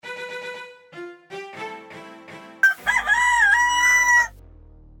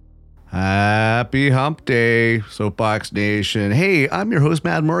Happy Hump Day, Soapbox Nation. Hey, I'm your host,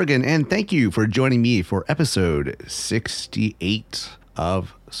 Matt Morgan, and thank you for joining me for episode 68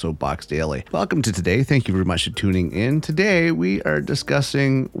 of Soapbox Daily. Welcome to today. Thank you very much for tuning in. Today, we are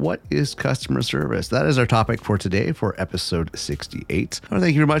discussing what is customer service. That is our topic for today for episode 68. Well,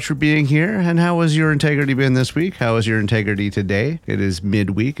 thank you very much for being here. And how has your integrity been this week? How is your integrity today? It is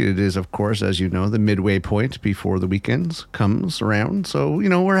midweek. It is, of course, as you know, the midway point before the weekends comes around. So,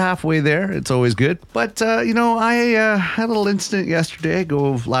 we're halfway there. It's always good. But, I had a little incident yesterday.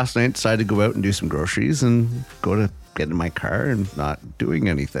 Last night, decided to go out and do some groceries and get in my car and not doing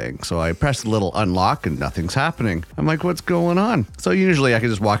anything. So I pressed the little unlock and nothing's happening. I'm like, what's going on? So usually I can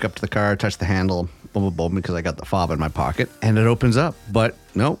just walk up to the car, touch the handle, boom, boom, boom, because I got the fob in my pocket and it opens up. But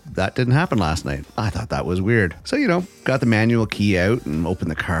no, that didn't happen last night. I thought that was weird. So, got the manual key out and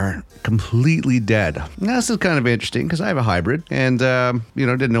opened the car, completely dead. Now, this is kind of interesting because I have a hybrid and,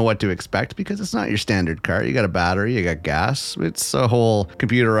 didn't know what to expect because it's not your standard car. You got a battery, you got gas. It's a whole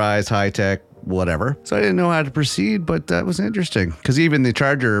computerized, high-tech, whatever. So I didn't know how to proceed, but that was interesting because even the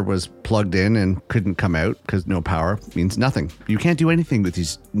charger was plugged in and couldn't come out because no power means nothing. You can't do anything with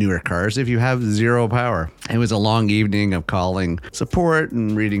these newer cars if you have zero power. It was a long evening of calling support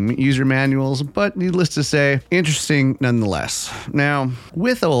and reading user manuals, but needless to say, interesting nonetheless. Now,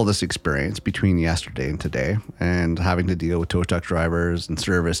 with all this experience between yesterday and today and having to deal with tow truck drivers and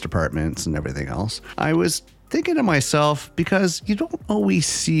service departments and everything else, I was thinking to myself, because you don't always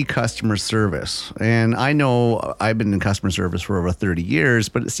see customer service. And I know I've been in customer service for over 30 years,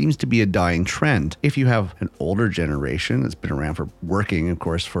 but it seems to be a dying trend. If you have an older generation that's been around for working, of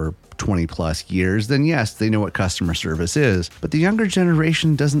course, for 20 plus years, then yes, they know what customer service is. But the younger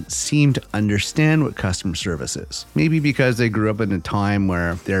generation doesn't seem to understand what customer service is. Maybe because they grew up in a time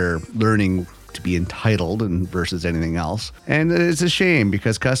where they're learning to be entitled and versus anything else. And it's a shame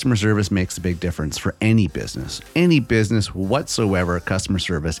because customer service makes a big difference for any business. Any business whatsoever, customer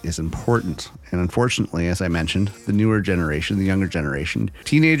service is important. And unfortunately, as I mentioned, the newer generation, the younger generation,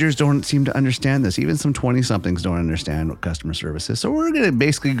 teenagers don't seem to understand this. Even some 20-somethings don't understand what customer service is. So we're going to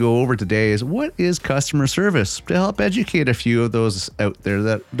basically go over today is what is customer service to help educate a few of those out there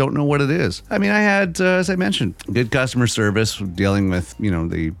that don't know what it is. I mean, I had, as I mentioned, good customer service dealing with,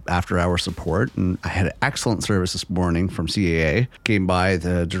 the after-hour support. And I had excellent service this morning from CAA. Came by,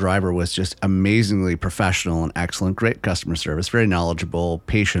 the driver was just amazingly professional and excellent. Great customer service, very knowledgeable,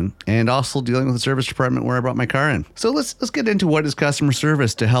 patient, and also dealing with the service department where I brought my car in. So let's get into what is customer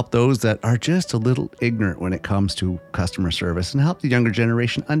service to help those that are just a little ignorant when it comes to customer service and help the younger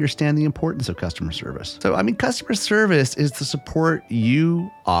generation understand the importance of customer service. So, customer service is the support you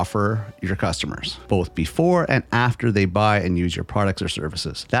offer your customers, both before and after they buy and use your products or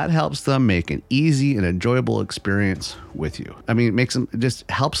services. That helps them make an easy and enjoyable experience with you. It just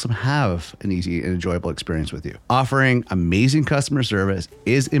helps them have an easy and enjoyable experience with you. Offering amazing customer service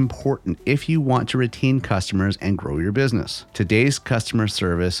is important if you want to retain customers and grow your business. Today's customer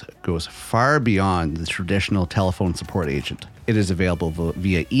service goes far beyond the traditional telephone support agent. It is available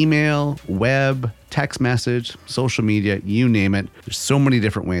via email, web, text message, social media, you name it. There's so many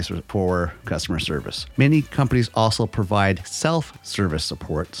different ways for customer service. Many companies also provide self-service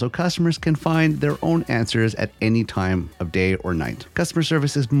support so customers can find their own answers at any time of day or night. Customer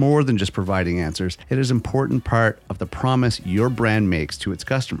service is more than just providing answers. It is an important part of the promise your brand makes to its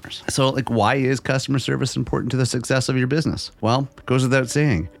customers. So, why is customer service important to the success of your business? Well, it goes without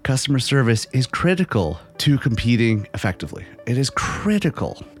saying, customer service is critical to competing effectively. It is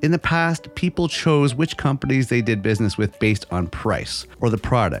critical. In the past, people chose which companies they did business with based on price or the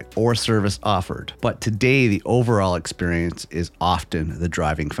product or service offered. But today, the overall experience is often the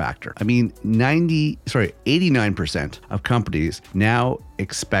driving factor. 89% of companies now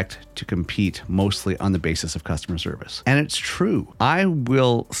expect to compete mostly on the basis of customer service. And it's true. I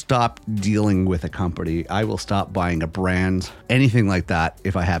will stop dealing with a company. I will stop buying a brand, anything like that,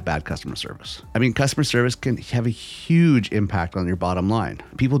 if I have bad customer service. Customer service can have a huge impact on your bottom line.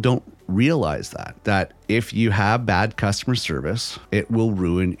 People don't realize that if you have bad customer service, it will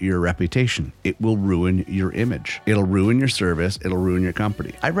ruin your reputation. It will ruin your image. It'll ruin your service. It'll ruin your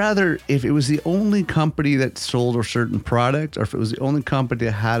company. I'd rather, if it was the only company that sold a certain product, or if it was the only company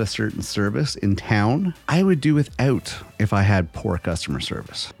that had a certain service in town, I would do without if I had poor customer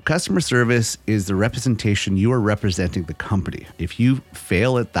service. Customer service is the representation. You are representing the company. If you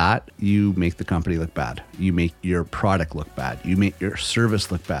fail at that, you make the company look bad. You make your product look bad. You make your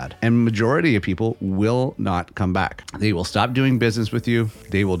service look bad. And majority of people will not come back. They will stop doing business with you.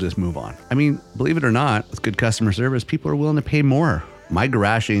 They will just move on. Believe it or not, with good customer service, people are willing to pay more My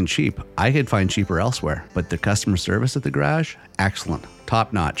garage ain't cheap. I could find cheaper elsewhere, but the customer service at the garage, excellent,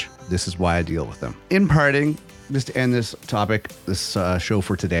 top notch. This is why I deal with them. In parting, just to end this topic, this show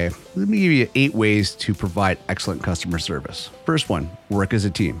for today, let me give you 8 ways to provide excellent customer service. First one, work as a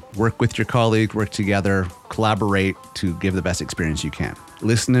team. Work with your colleagues, work together, collaborate to give the best experience you can.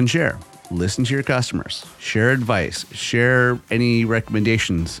 Listen and share. Listen to your customers. Share advice. Share any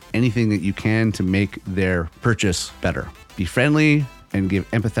recommendations, anything that you can to make their purchase better. Be friendly and give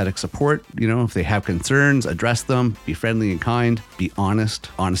empathetic support. If they have concerns, address them. Be friendly and kind. Be honest.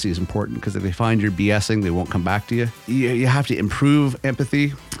 Honesty is important because if they find you're BSing, they won't come back to you. You have to improve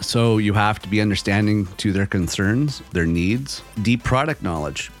empathy. So you have to be understanding to their concerns, their needs. Deep product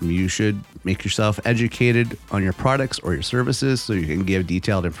knowledge. You should make yourself educated on your products or your services so you can give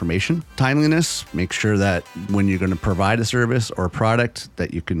detailed information. Timeliness. Make sure that when you're going to provide a service or a product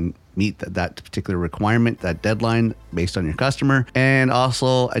that you can meet that particular requirement, that deadline based on your customer, and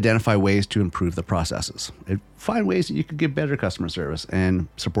also identify ways to improve the processes. Find ways that you can give better customer service and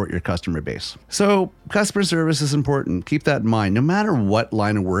support your customer base. So customer service is important. Keep that in mind. No matter what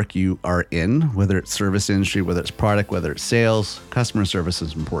line of work you are in, whether it's service industry, whether it's product, whether it's sales, customer service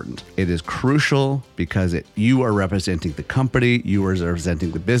is important. It is crucial because you are representing the company, you are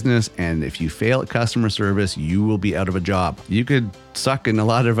representing the business, and if you fail at customer service, you will be out of a job. You could suck in a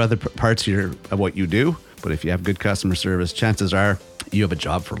lot of other parts of what you do, but if you have good customer service, chances are you have a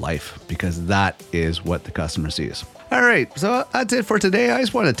job for life because that is what the customer sees. All right, so that's it for today. I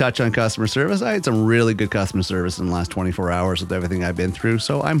just want to touch on customer service. I had some really good customer service in the last 24 hours with everything I've been through.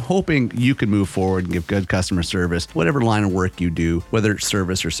 So I'm hoping you can move forward and give good customer service, whatever line of work you do, whether it's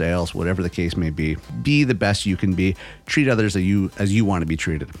service or sales, whatever the case may be. Be the best you can be. Treat others as you want to be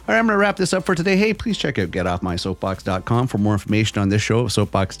treated. All right, I'm going to wrap this up for today. Hey, please check out getoffmysoapbox.com for more information on this show of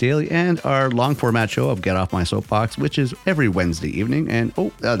Soapbox Daily and our long format show of Get Off My Soapbox, which is every Wednesday evening. And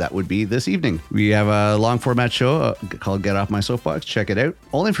that would be this evening. We have a long format show called Get Off My Soapbox. Check it out.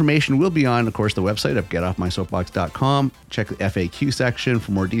 All information will be on, of course, the website of getoffmysoapbox.com. Check the FAQ section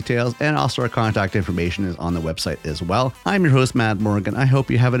for more details, and also our contact information is on the website as well. I'm your host, Matt Morgan. I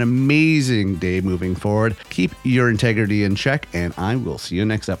hope you have an amazing day moving forward. Keep your integrity in check, and I will see you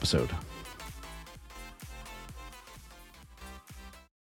next episode.